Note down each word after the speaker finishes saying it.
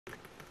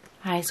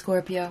Hi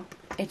Scorpio,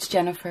 it's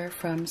Jennifer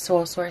from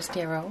Soul Source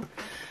Tarot,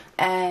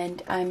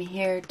 and I'm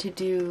here to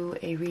do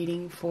a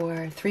reading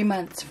for 3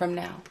 months from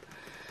now.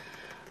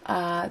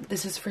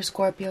 This is for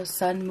Scorpio,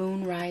 Sun,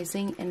 Moon,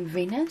 Rising, and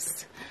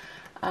Venus.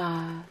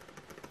 I've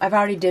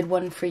already did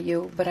one for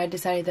you, but I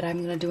decided that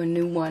I'm going to do a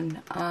new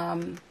one.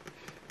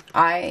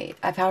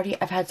 I've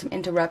had some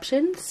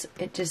interruptions.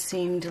 It just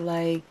seemed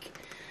like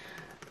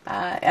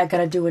I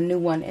gotta do a new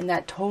one, and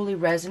that totally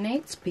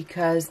resonates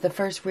because the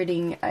first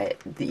reading,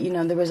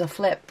 there was a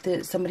flip.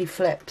 Somebody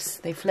flips.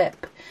 They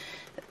flip.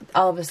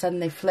 All of a sudden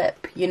they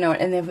flip,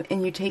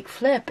 and you take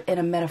flip in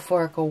a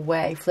metaphorical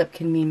way. Flip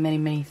can mean many,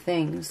 many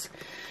things.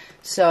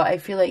 So I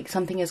feel like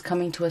something is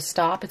coming to a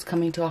stop. It's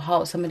coming to a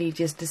halt. Somebody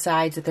just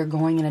decides that they're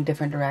going in a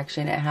different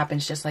direction. It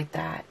happens just like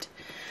that.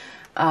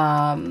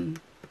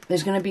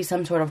 There's going to be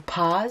some sort of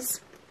pause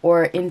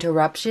or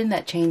interruption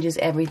that changes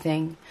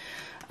everything.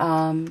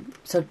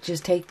 So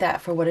just take that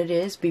for what it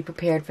is. Be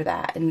prepared for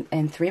that.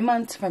 And 3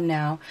 months from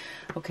now,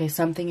 okay,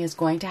 something is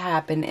going to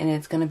happen, and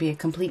it's going to be a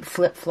complete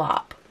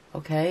flip-flop.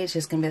 Okay? It's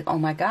just going to be, oh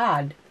my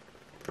God,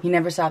 you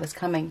never saw this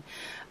coming.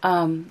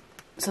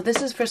 So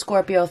this is for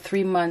Scorpio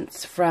 3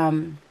 months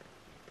from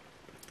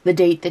the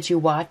date that you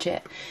watch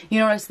it. You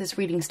notice this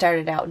reading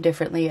started out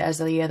differently as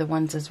the other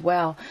ones as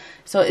well.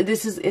 So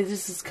this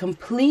is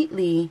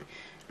completely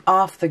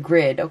off the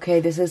grid. Okay,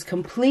 this is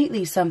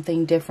completely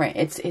something different.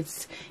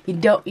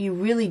 You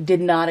really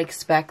did not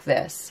expect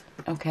this.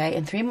 Okay,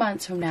 and 3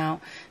 months from now,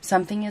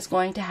 something is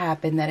going to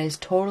happen that is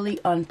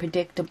totally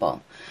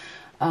unpredictable.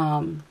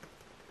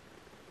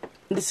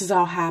 This is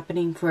all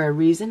happening for a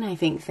reason. I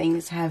think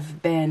things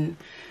have been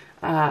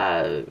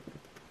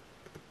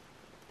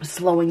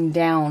slowing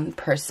down,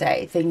 per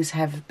se. Things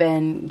have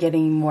been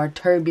getting more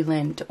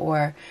turbulent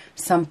or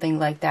something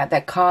like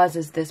that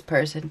causes this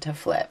person to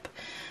flip.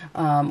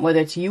 Whether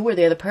it's you or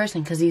the other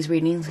person, because these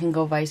readings can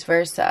go vice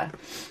versa.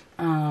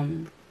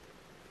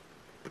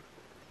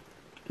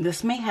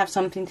 This may have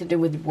something to do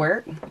with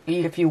work.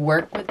 If you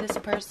work with this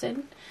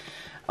person,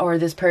 or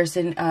this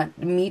person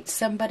meets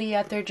somebody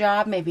at their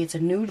job, maybe it's a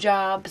new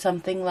job,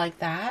 something like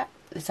that.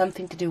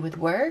 Something to do with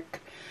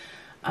work.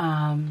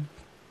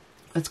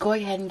 Let's go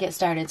ahead and get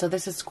started. So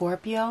this is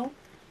Scorpio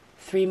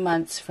 3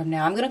 months from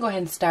now. I'm going to go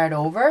ahead and start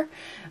over.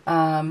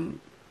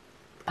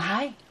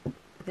 Hi,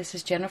 this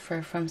is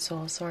Jennifer from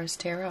Soul Source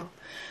Tarot.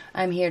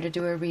 I'm here to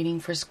do a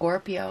reading for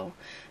Scorpio.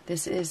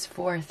 This is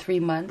for 3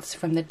 months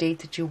from the date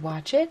that you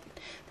watch it.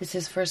 This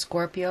is for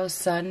Scorpio,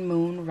 Sun,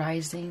 Moon,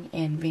 Rising,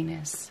 and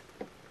Venus.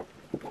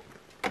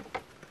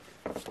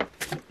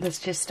 Let's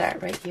just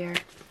start right here.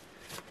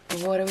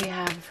 What do we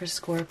have for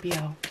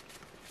Scorpio?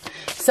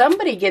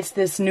 Somebody gets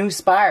this new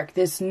spark,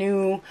 this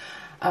new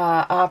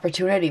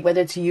opportunity,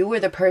 whether it's you or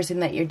the person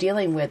that you're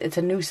dealing with. It's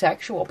a new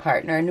sexual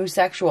partner, a new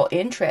sexual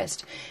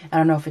interest. I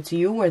don't know if it's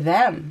you or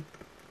them.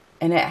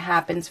 And it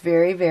happens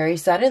very, very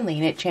suddenly,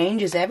 and it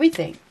changes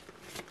everything.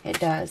 It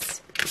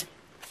does.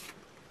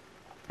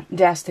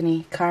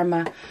 Destiny,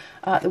 karma,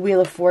 the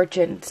Wheel of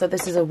Fortune. So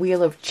this is a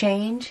wheel of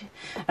change.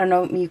 I don't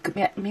know,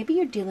 maybe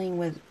you're dealing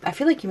with, I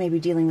feel like you may be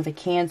dealing with a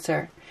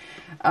Cancer.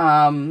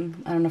 I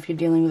don't know if you're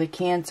dealing with a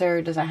Cancer.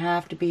 It doesn't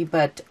have to be,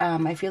 but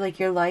I feel like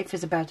your life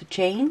is about to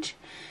change.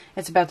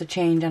 It's about to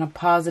change on a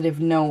positive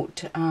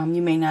note.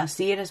 You may not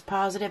see it as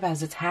positive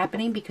as it's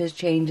happening because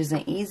change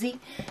isn't easy,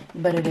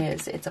 but it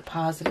is. It's a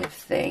positive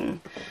thing.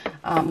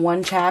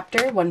 One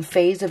chapter, one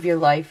phase of your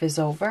life is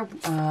over.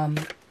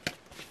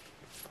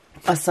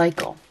 A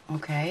cycle,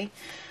 okay?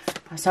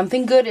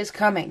 Something good is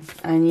coming,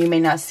 and you may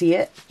not see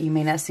it. You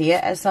may not see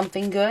it as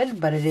something good,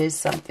 but it is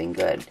something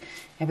good.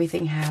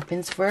 Everything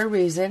happens for a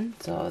reason,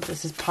 so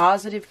this is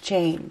positive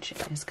change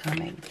is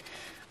coming.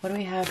 What do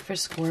we have for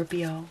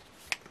Scorpio?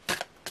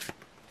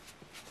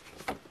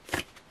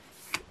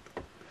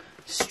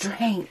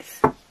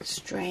 Strength.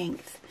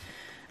 Strength.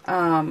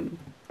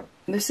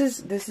 This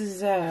is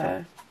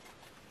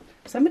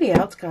somebody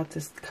else got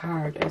this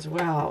card as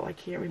well. I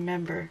can't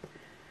remember.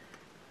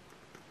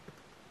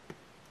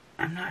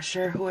 I'm not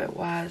sure who it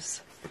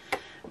was,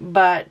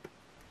 but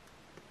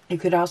you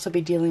could also be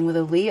dealing with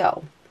a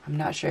Leo. I'm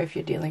not sure if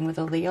you're dealing with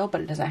a Leo,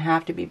 but it doesn't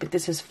have to be. But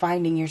this is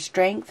finding your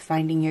strength,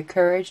 finding your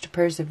courage to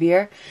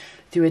persevere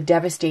through a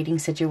devastating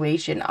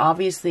situation.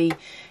 Obviously,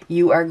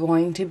 you are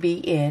going to be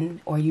in,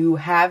 or you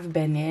have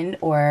been in,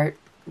 or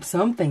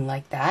something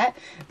like that,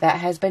 that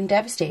has been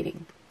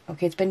devastating.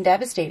 Okay, it's been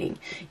devastating.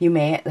 You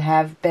may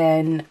have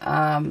been,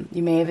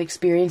 you may have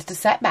experienced a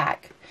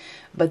setback.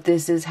 But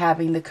this is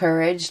having the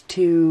courage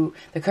and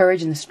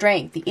the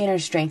strength, the inner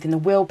strength and the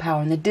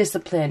willpower and the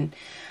discipline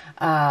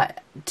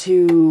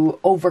to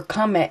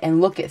overcome it and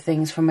look at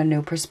things from a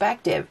new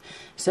perspective.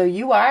 So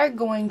you are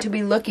going to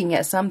be looking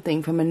at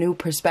something from a new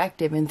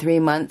perspective in 3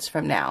 months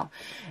from now.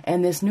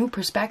 And this new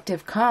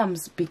perspective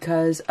comes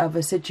because of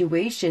a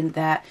situation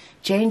that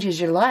changes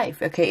your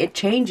life. Okay, it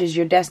changes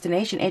your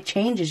destination. It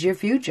changes your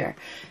future.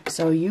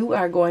 So you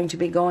are going to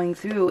be going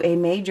through a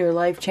major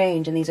life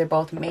change. And these are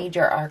both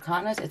major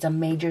arcanas. It's a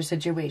major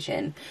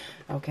situation.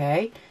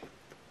 Okay.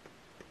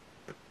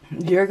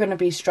 You're going to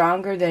be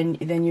stronger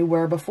than you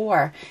were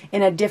before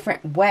in a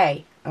different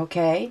way.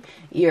 Okay,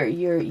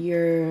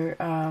 your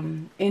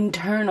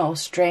internal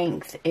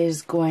strength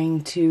is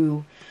going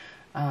to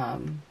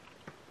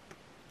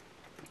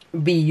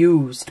be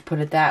used, put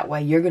it that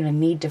way. You're going to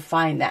need to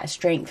find that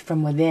strength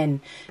from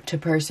within to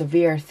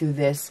persevere through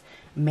this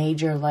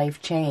major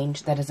life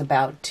change that is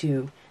about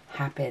to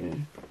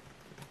happen.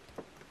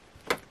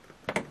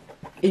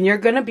 And you're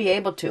going to be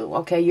able to,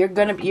 okay?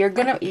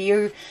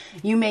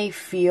 You may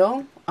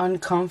feel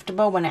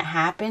uncomfortable when it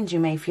happens. You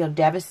may feel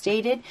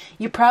devastated.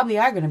 You probably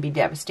are going to be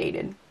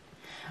devastated.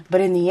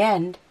 But in the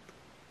end,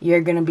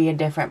 you're going to be a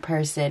different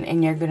person,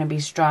 and you're going to be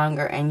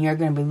stronger, and you're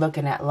going to be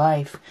looking at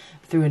life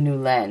through a new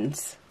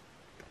lens.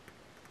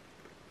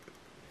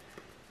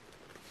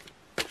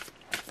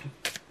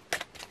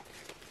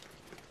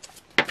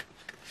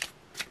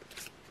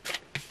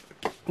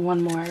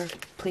 One more,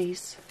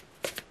 please.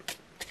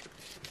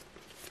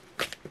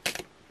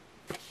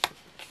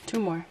 Two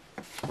more.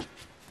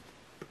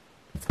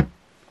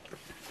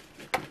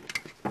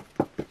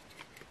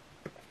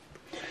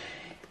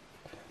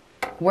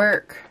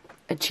 Work,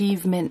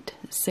 achievement,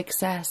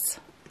 success.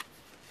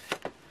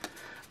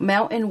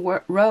 Mountain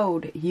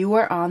road, you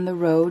are on the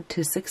road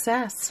to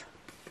success.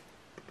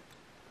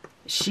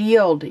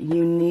 Shield,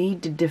 you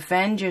need to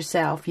defend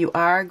yourself. You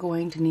are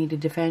going to need to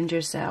defend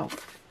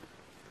yourself.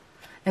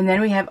 And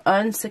then we have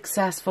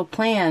unsuccessful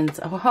plans.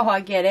 Oh, I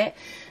get it.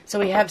 So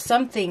we have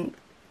something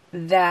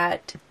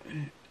that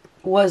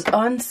was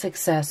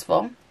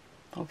unsuccessful.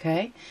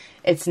 Okay.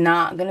 It's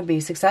not going to be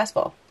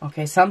successful.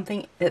 Okay.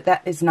 Something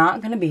that is not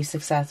going to be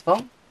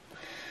successful.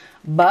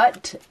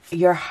 But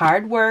your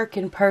hard work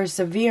and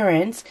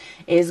perseverance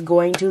is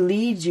going to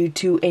lead you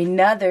to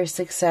another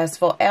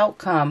successful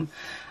outcome.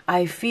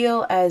 I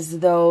feel as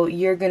though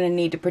you're going to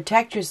need to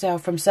protect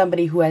yourself from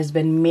somebody who has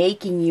been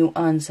making you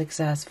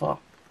unsuccessful.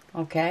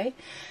 Okay?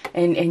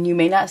 And you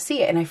may not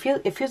see it. And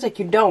it feels like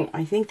you don't.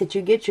 I think that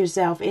you get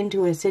yourself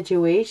into a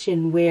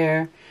situation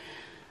where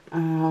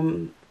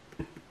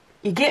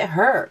you get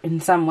hurt in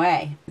some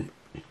way.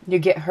 You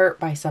get hurt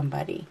by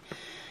somebody.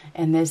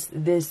 And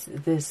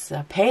this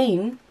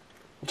pain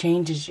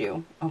changes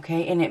you,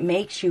 okay? And it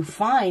makes you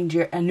find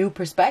a new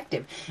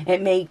perspective.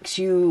 It makes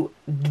you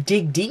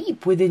dig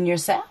deep within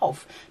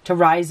yourself to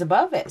rise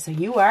above it. So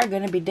you are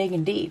going to be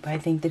digging deep. I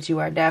think that you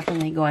are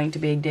definitely going to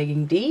be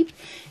digging deep,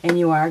 and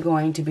you are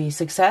going to be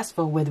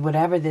successful with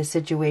whatever this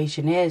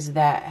situation is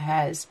that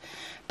has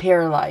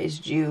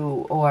paralyzed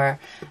you or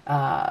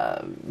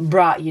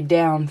brought you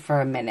down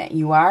for a minute.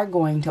 You are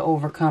going to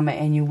overcome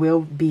it, and you will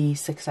be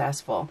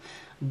successful.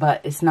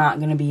 But it's not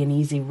going to be an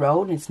easy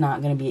road. And it's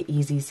not going to be an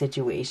easy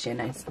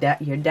situation.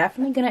 You're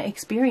definitely going to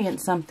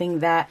experience something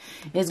that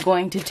is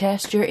going to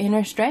test your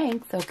inner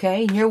strength,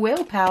 okay? And your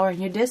willpower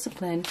and your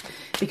discipline.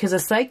 Because a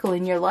cycle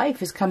in your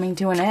life is coming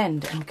to an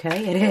end,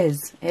 okay? It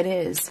is. It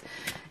is.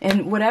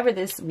 And whatever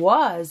this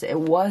was,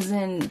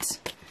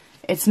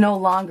 it's no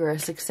longer a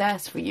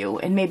success for you.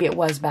 And maybe it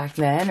was back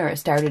then, or it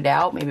started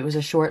out. Maybe it was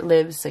a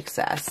short-lived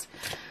success.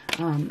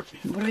 What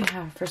do we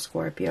have for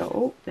Scorpio?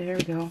 Oh, there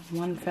we go.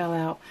 One fell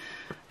out.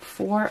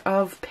 Four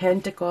of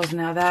Pentacles.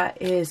 Now that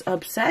is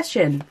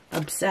obsession.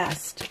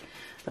 Obsessed.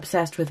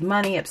 Obsessed with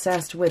money.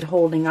 Obsessed with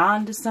holding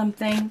on to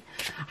something.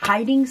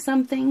 Hiding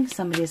something.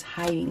 Somebody is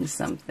hiding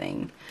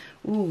something.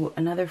 Ooh,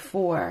 another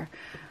four.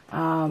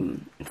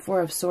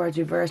 Four of Swords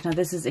reversed. Now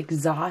this is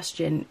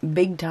exhaustion.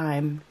 Big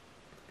time.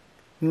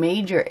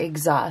 Major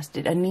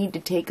exhausted. A need to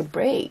take a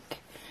break.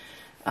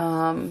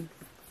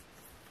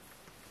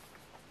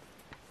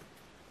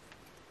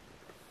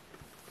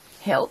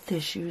 Health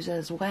issues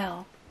as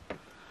well.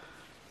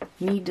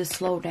 Need to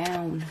slow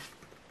down.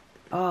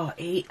 Oh,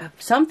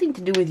 something to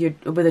do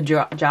with a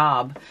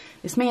job.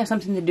 This may have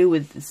something to do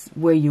with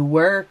where you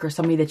work or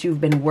somebody that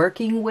you've been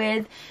working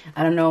with.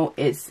 I don't know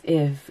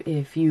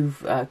if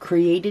you've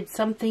created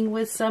something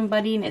with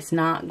somebody and it's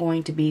not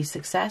going to be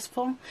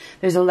successful.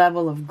 There's a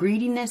level of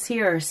greediness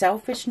here or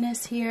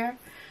selfishness here.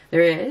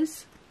 There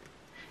is.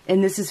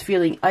 And this is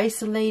feeling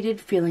isolated,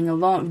 feeling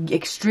alone,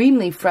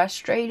 extremely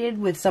frustrated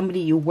with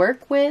somebody you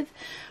work with,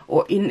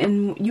 or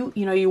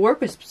you work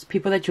with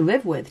people that you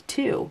live with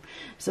too.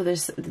 So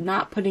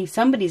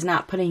somebody's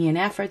not putting in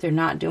effort. They're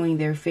not doing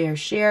their fair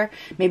share.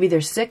 Maybe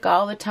they're sick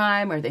all the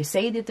time, or they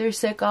say that they're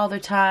sick all the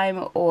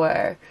time,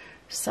 or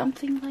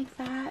something like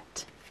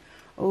that.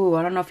 Oh,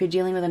 I don't know if you're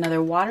dealing with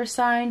another water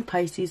sign,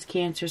 Pisces,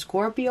 Cancer,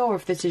 Scorpio, or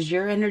if this is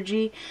your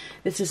energy.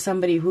 This is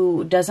somebody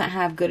who doesn't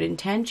have good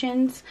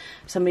intentions,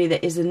 somebody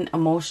that isn't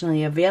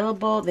emotionally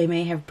available. They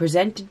may have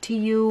presented to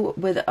you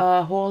with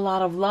a whole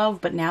lot of love,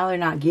 but now they're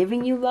not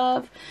giving you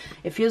love.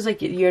 It feels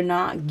like you're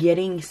not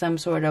getting some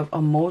sort of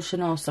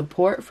emotional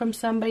support from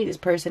somebody. This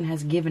person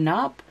has given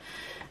up.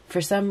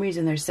 For some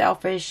reason, they're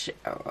selfish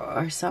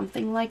or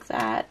something like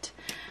that.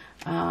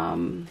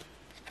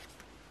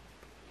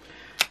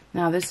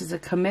 Now, this is a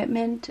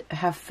commitment,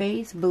 have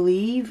faith,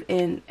 believe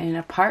in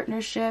a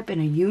partnership, in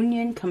a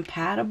union,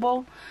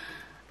 compatible.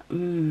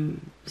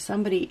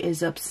 Somebody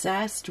is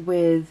obsessed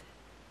with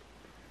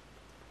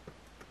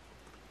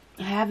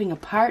having a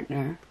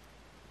partner,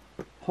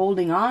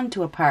 holding on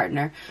to a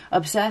partner,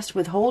 obsessed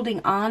with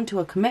holding on to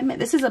a commitment.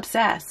 This is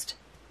obsessed,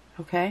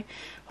 okay?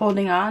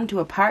 Holding on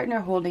to a partner,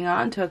 holding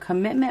on to a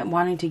commitment,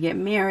 wanting to get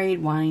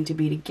married, wanting to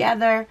be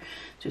together.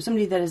 So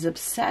somebody that is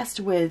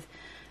obsessed with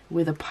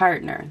a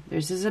partner.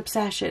 There's this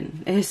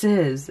obsession. It's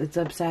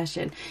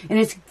obsession. And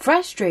it's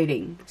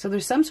frustrating. So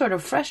there's some sort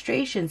of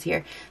frustrations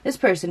here. This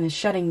person is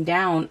shutting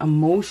down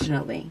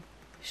emotionally.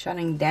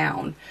 Shutting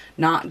down.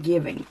 Not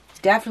giving.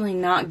 Definitely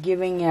not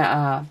giving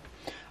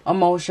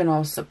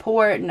emotional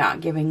support.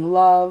 Not giving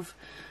love.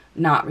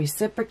 Not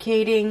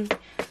reciprocating.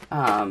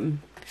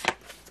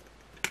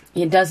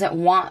 It doesn't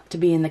want to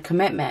be in the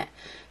commitment.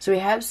 So we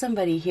have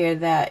somebody here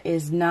that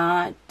is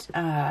not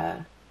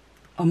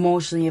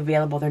emotionally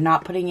available. They're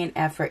not putting in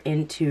effort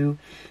into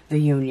the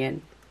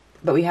union.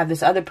 But we have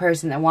this other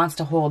person that wants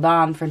to hold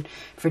on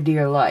for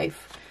dear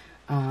life.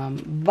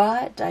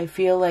 But I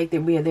feel like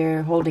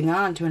they're holding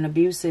on to an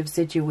abusive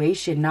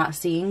situation, not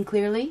seeing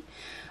clearly,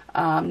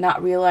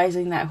 not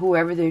realizing that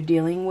whoever they're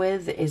dealing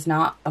with is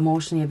not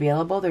emotionally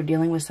available. They're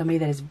dealing with somebody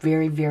that is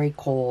very, very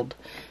cold.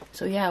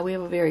 So yeah, we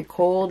have a very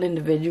cold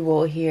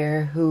individual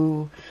here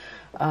who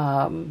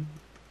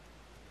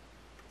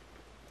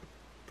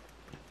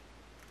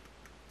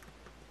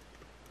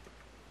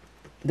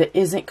that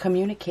isn't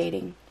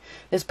communicating.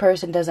 This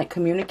person doesn't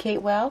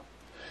communicate well,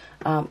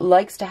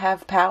 likes to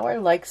have power,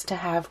 likes to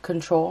have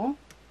control.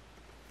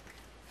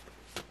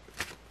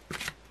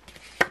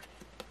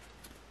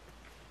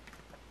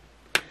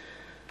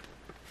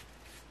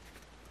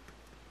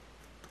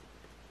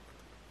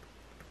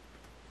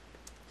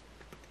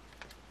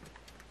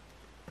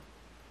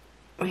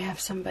 We have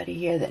somebody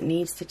here that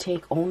needs to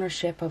take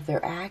ownership of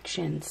their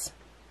actions.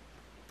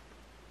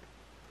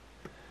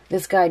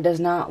 This guy does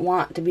not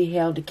want to be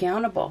held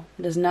accountable.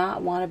 Does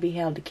not want to be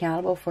held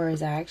accountable for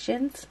his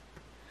actions.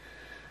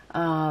 We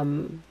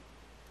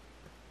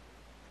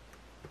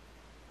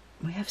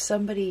have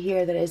somebody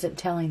here that isn't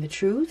telling the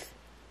truth.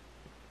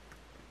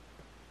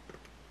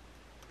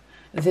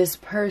 This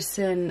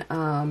person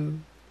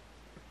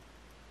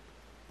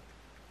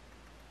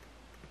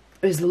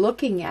is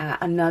looking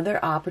at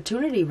another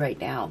opportunity right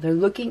now. They're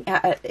looking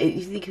at,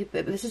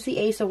 this is the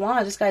Ace of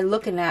Wands. This guy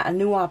looking at a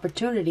new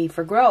opportunity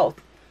for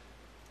growth.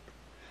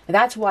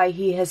 That's why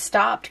he has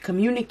stopped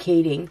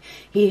communicating.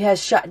 He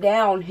has shut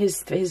down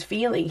his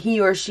feeling,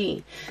 he or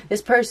she.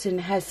 This person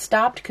has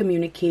stopped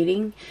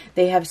communicating.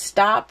 They have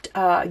stopped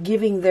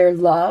giving their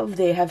love.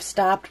 They have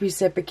stopped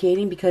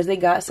reciprocating because they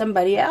got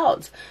somebody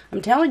else.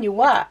 I'm telling you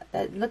what,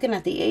 looking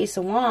at the Ace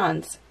of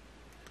Wands,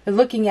 they're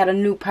looking at a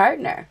new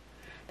partner.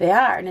 They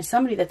are, and it's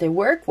somebody that they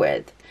work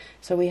with.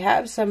 So we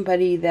have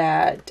somebody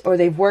that, or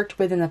they've worked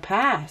with in the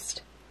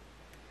past.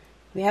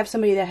 We have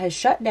somebody that has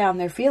shut down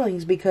their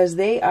feelings because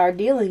they are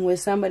dealing with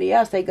somebody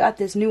else. They got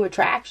this new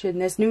attraction,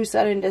 this new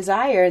sudden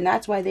desire, and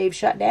that's why they've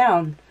shut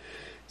down.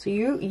 So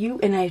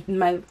in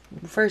my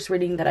first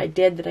reading that I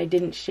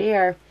didn't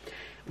share,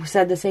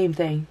 said the same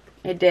thing.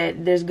 It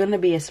did. There's going to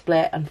be a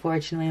split,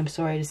 unfortunately. I'm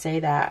sorry to say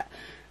that.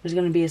 There's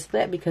going to be a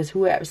split because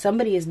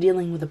somebody is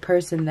dealing with a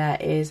person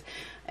that is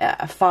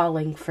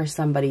falling for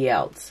somebody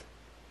else.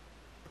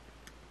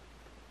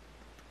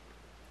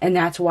 And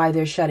that's why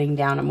they're shutting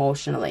down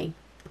emotionally.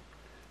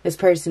 This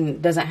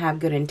person doesn't have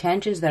good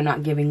intentions. They're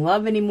not giving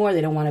love anymore.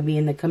 They don't want to be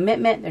in the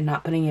commitment. They're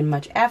not putting in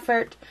much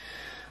effort.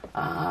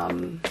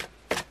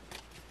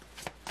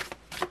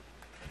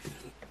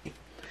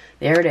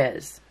 There it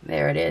is.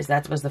 There it is.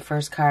 That was the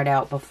first card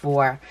out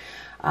before.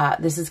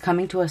 This is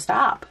coming to a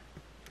stop.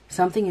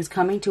 Something is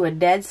coming to a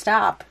dead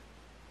stop.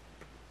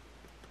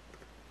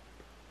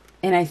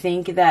 And I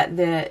think that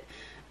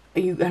I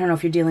don't know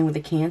if you're dealing with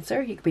a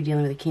Cancer. You could be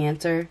dealing with a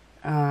Cancer.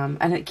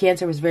 And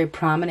Cancer was very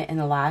prominent in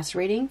the last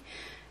reading.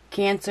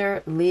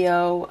 Cancer,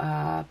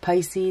 Leo,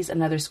 Pisces,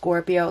 another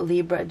Scorpio,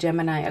 Libra,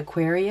 Gemini,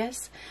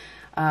 Aquarius.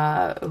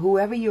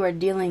 Whoever you are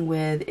dealing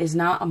with is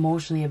not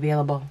emotionally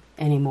available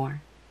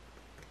anymore.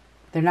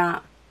 They're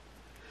not.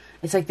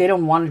 It's like they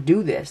don't want to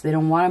do this. They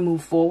don't want to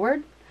move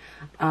forward.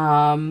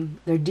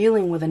 They're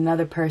dealing with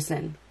another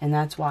person, and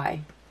that's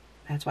why.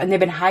 That's why. And they've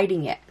been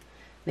hiding it.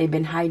 They've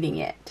been hiding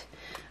it.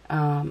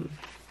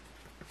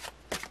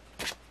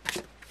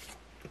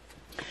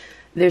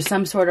 There's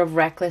some sort of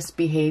reckless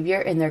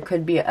behavior, and there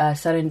could be a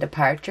sudden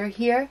departure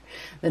here.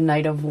 The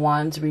Knight of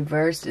Wands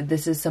reversed.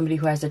 This is somebody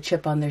who has a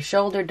chip on their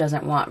shoulder,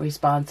 doesn't want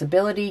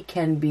responsibility,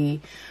 can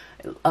be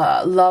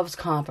loves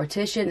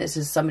competition. This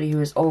is somebody who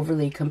is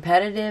overly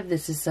competitive.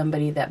 This is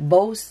somebody that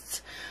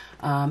boasts,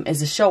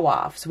 is a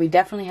show-off. So we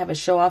definitely have a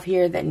show-off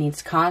here that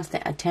needs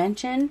constant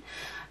attention.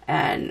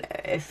 And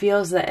it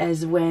feels that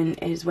when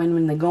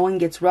the going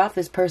gets rough,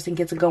 this person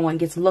gets going,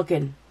 gets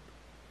looking,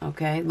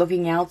 okay,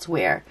 looking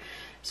elsewhere.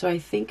 So I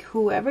think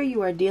whoever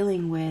you are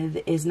dealing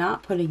with is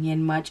not putting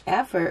in much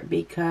effort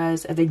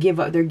because they're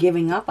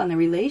giving up on the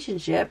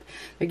relationship.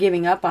 They're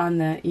giving up on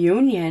the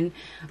union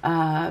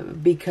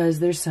because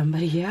there's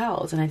somebody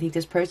else. And I think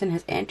this person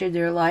has entered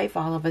their life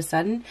all of a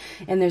sudden,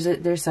 and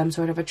there's some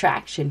sort of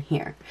attraction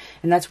here.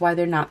 And that's why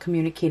they're not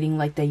communicating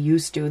like they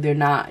used to. They're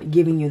not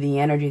giving you the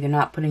energy. They're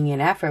not putting in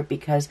effort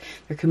because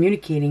they're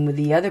communicating with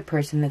the other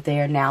person that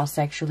they are now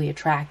sexually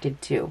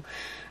attracted to,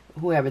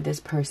 whoever this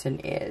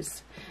person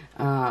is.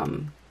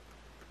 And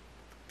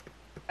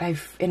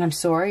I'm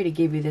sorry to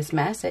give you this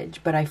message,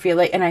 but I feel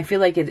like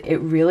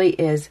it really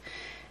is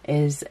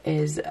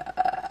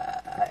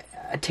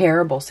a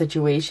terrible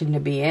situation to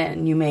be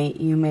in. You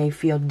may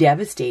feel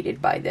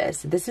devastated by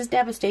this. This is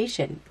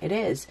devastation. It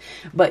is.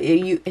 But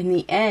in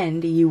the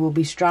end, you will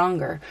be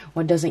stronger.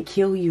 What doesn't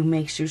kill you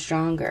makes you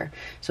stronger.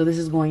 So this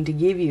is going to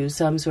give you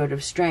some sort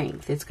of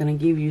strength. It's going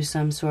to give you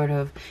some sort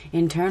of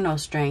internal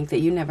strength that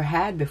you never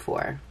had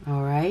before.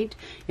 All right?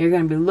 You're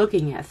going to be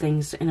looking at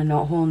things in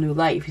a whole new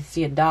light. If you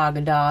see a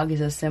dog is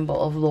a symbol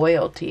of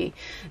loyalty.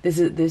 This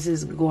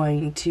is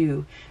going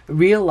to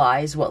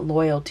realize what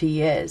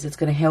loyalty is. It's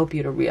going to help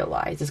you to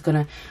realize. It's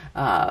going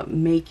to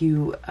make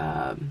you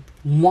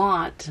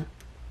want.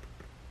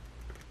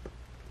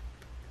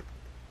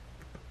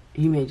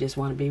 You may just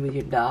want to be with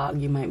your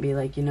dog. You might be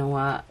like, you know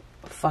what?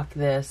 Fuck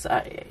this.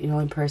 The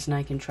only person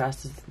I can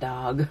trust is the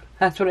dog.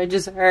 That's what I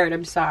just heard.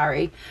 I'm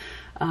sorry.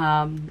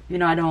 I'm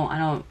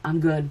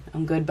good.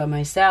 I'm good by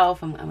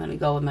myself. I'm going to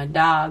go with my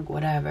dog,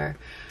 whatever.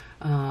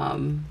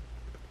 Dog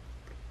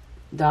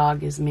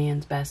is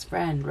man's best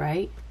friend,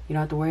 right? You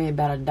don't have to worry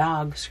about a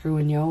dog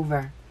screwing you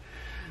over.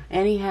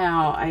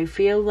 Anyhow, I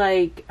feel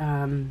like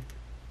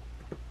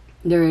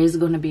there is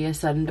going to be a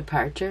sudden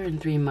departure in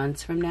 3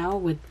 months from now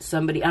with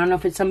somebody. I don't know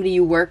if it's somebody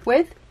you work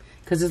with,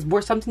 because it's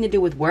something to do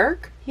with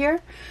work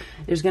here.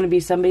 There's going to be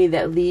somebody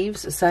that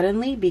leaves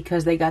suddenly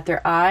because they got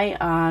their eye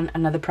on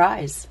another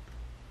prize.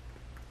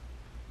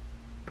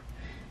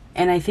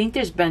 And I think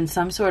there's been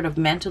some sort of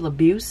mental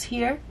abuse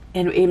here.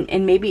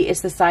 And maybe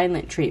it's the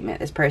silent treatment.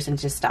 This person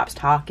just stops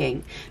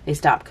talking. They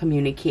stop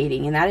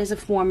communicating. And that is a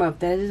form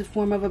of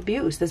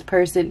abuse. This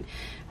person,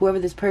 whoever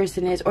this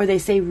person is, or they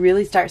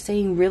start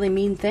saying really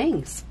mean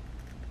things.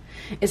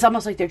 It's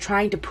almost like they're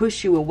trying to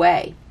push you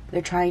away.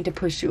 They're trying to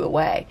push you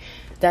away.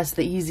 That's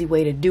the easy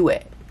way to do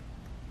it.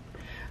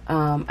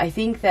 I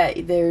think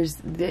that there's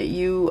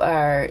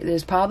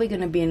probably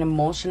going to be an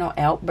emotional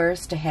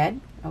outburst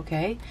ahead.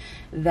 Okay,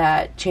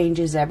 that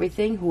changes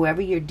everything.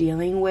 Whoever you're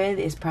dealing with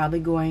is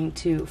probably going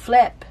to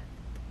flip.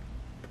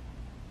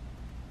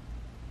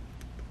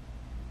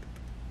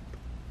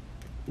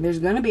 There's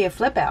going to be a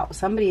flip out.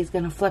 Somebody is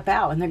going to flip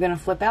out, and they're going to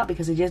flip out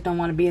because they just don't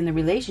want to be in the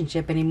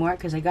relationship anymore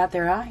because they got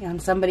their eye on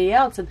somebody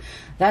else, and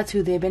that's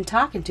who they've been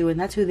talking to, and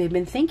that's who they've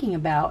been thinking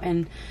about,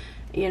 and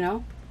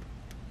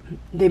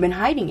they've been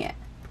hiding it.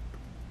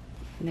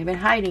 They've been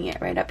hiding it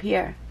right up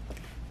here.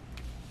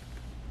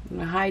 I'm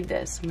going to hide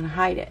this. I'm going to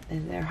hide it.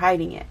 And they're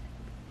hiding it.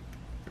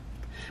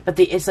 But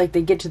it's like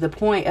they get to the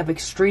point of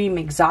extreme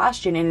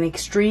exhaustion and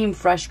extreme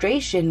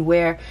frustration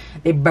where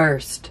they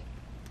burst.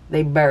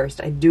 They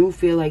burst. I do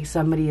feel like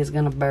somebody is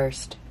going to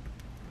burst.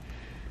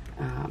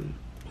 And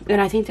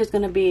I think there's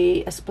going to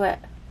be a split.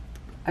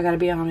 I got to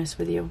be honest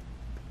with you.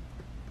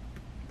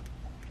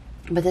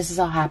 But this is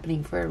all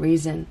happening for a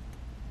reason.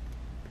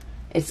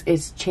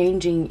 It's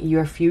changing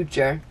your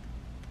future.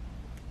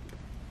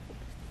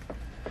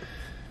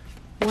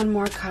 One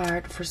more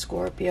card for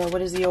Scorpio.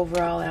 What is the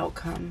overall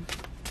outcome?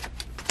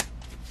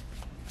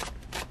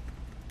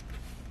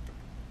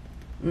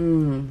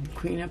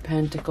 Queen of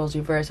Pentacles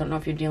reverse. I don't know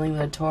if you're dealing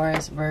with a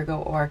Taurus, Virgo,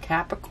 or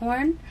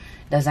Capricorn.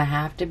 Doesn't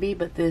have to be,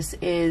 but this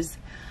is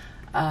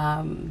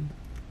a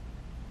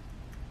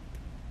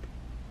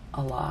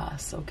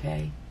loss,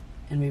 okay?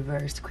 In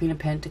reverse. Queen of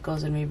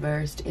Pentacles in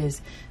reversed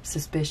is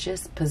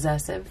suspicious,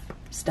 possessive,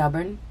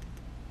 stubborn,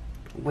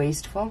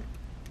 wasteful,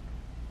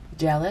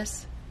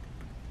 jealous,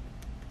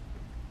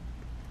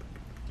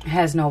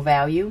 has no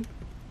value,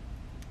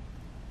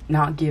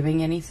 not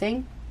giving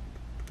anything,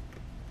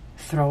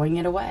 throwing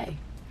it away.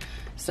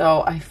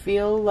 So I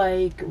feel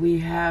like we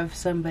have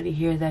somebody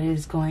here that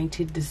is going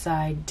to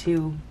decide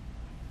to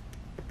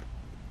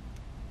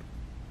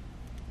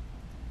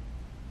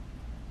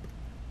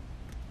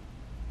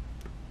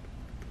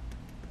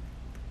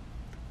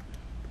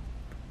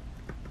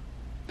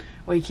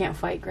you can't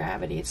fight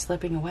gravity. It's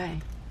slipping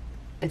away.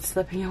 It's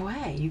slipping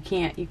away. You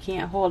can't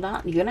hold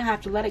on. You're gonna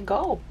have to let it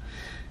go.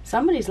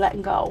 Somebody's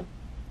letting go.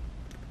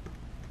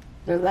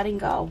 They're letting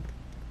go.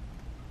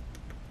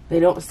 They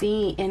don't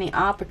see any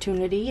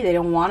opportunity. They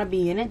don't want to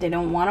be in it. They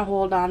don't want to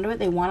hold on to it.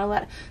 They want to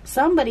let...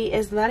 Somebody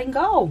is letting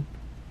go.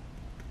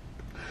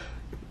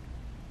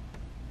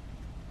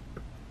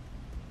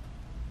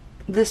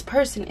 This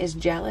person is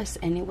jealous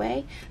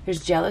anyway.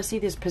 There's jealousy.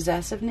 There's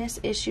possessiveness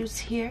issues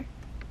here.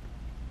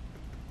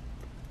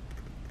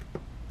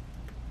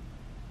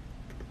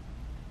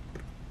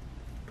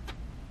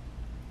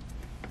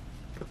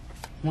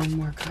 One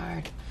more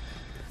card.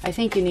 I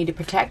think you need to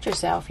protect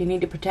yourself. You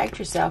need to protect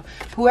yourself.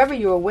 Whoever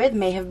you were with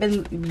may have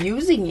been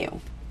using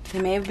you.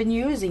 They may have been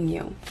using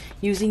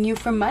you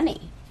for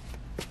money.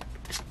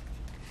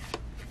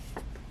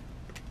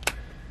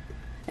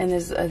 And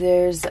there's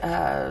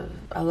a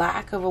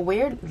lack of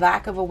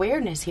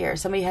awareness here.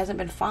 Somebody hasn't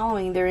been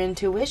following their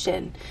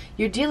intuition.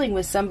 You're dealing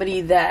with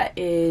somebody that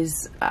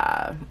is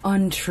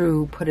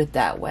untrue, put it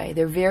that way.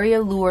 They're very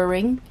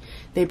alluring.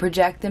 They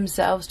project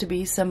themselves to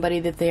be somebody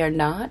that they are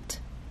not.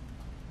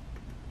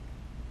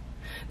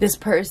 This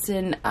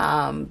person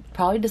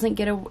probably doesn't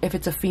get, if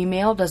it's a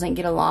female, doesn't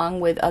get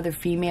along with other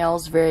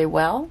females very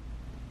well.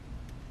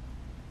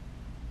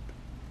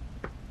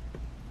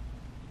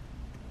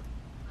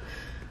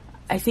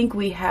 I think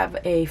we have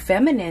a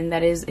feminine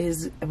that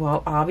is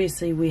well,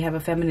 obviously we have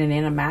a feminine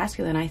and a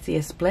masculine. I see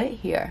a split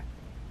here.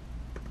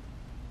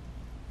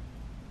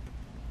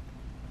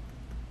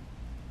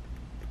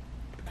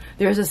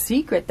 There's a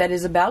secret that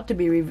is about to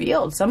be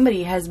revealed.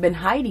 Somebody has been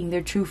hiding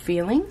their true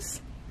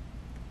feelings.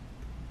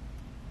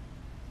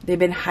 They've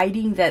been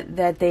hiding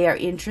that they are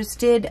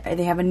interested.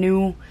 They have a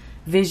new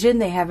vision.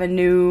 They have a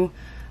new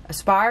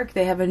spark.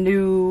 They have a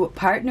new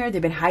partner.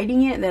 They've been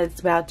hiding it. That's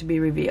about to be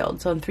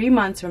revealed. So in 3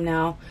 months from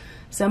now,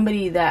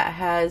 somebody that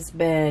has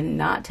been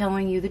not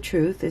telling you the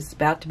truth is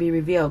about to be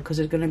revealed, because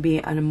there's going to be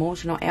an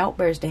emotional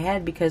outburst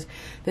ahead, because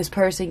this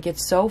person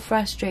gets so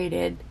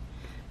frustrated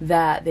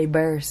that they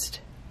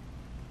burst.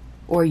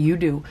 Or you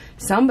do.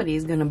 Somebody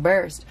is going to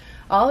burst.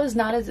 All is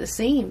not as it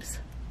seems.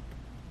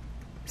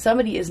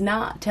 Somebody is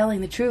not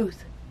telling the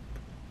truth.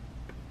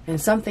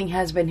 And something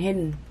has been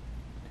hidden.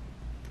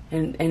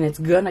 And it's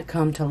going to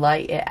come to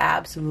light. It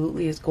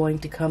absolutely is going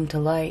to come to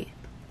light.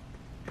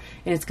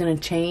 And it's going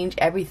to change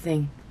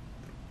everything.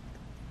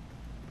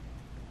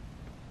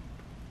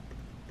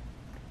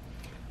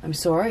 I'm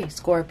sorry,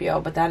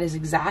 Scorpio, but that is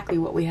exactly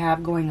what we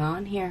have going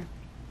on here.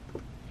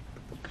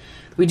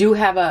 We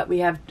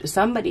have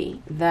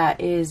somebody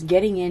that is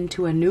getting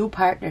into a new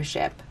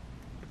partnership.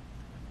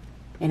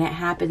 And it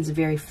happens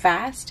very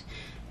fast.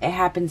 It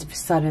happens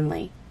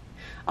suddenly.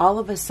 All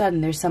of a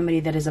sudden, there's somebody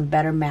that is a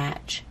better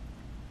match.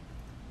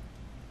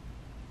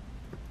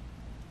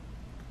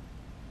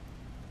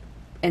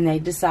 And they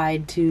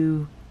decide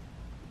to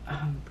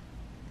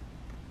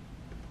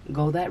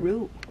go that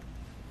route.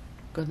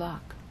 Good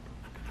luck.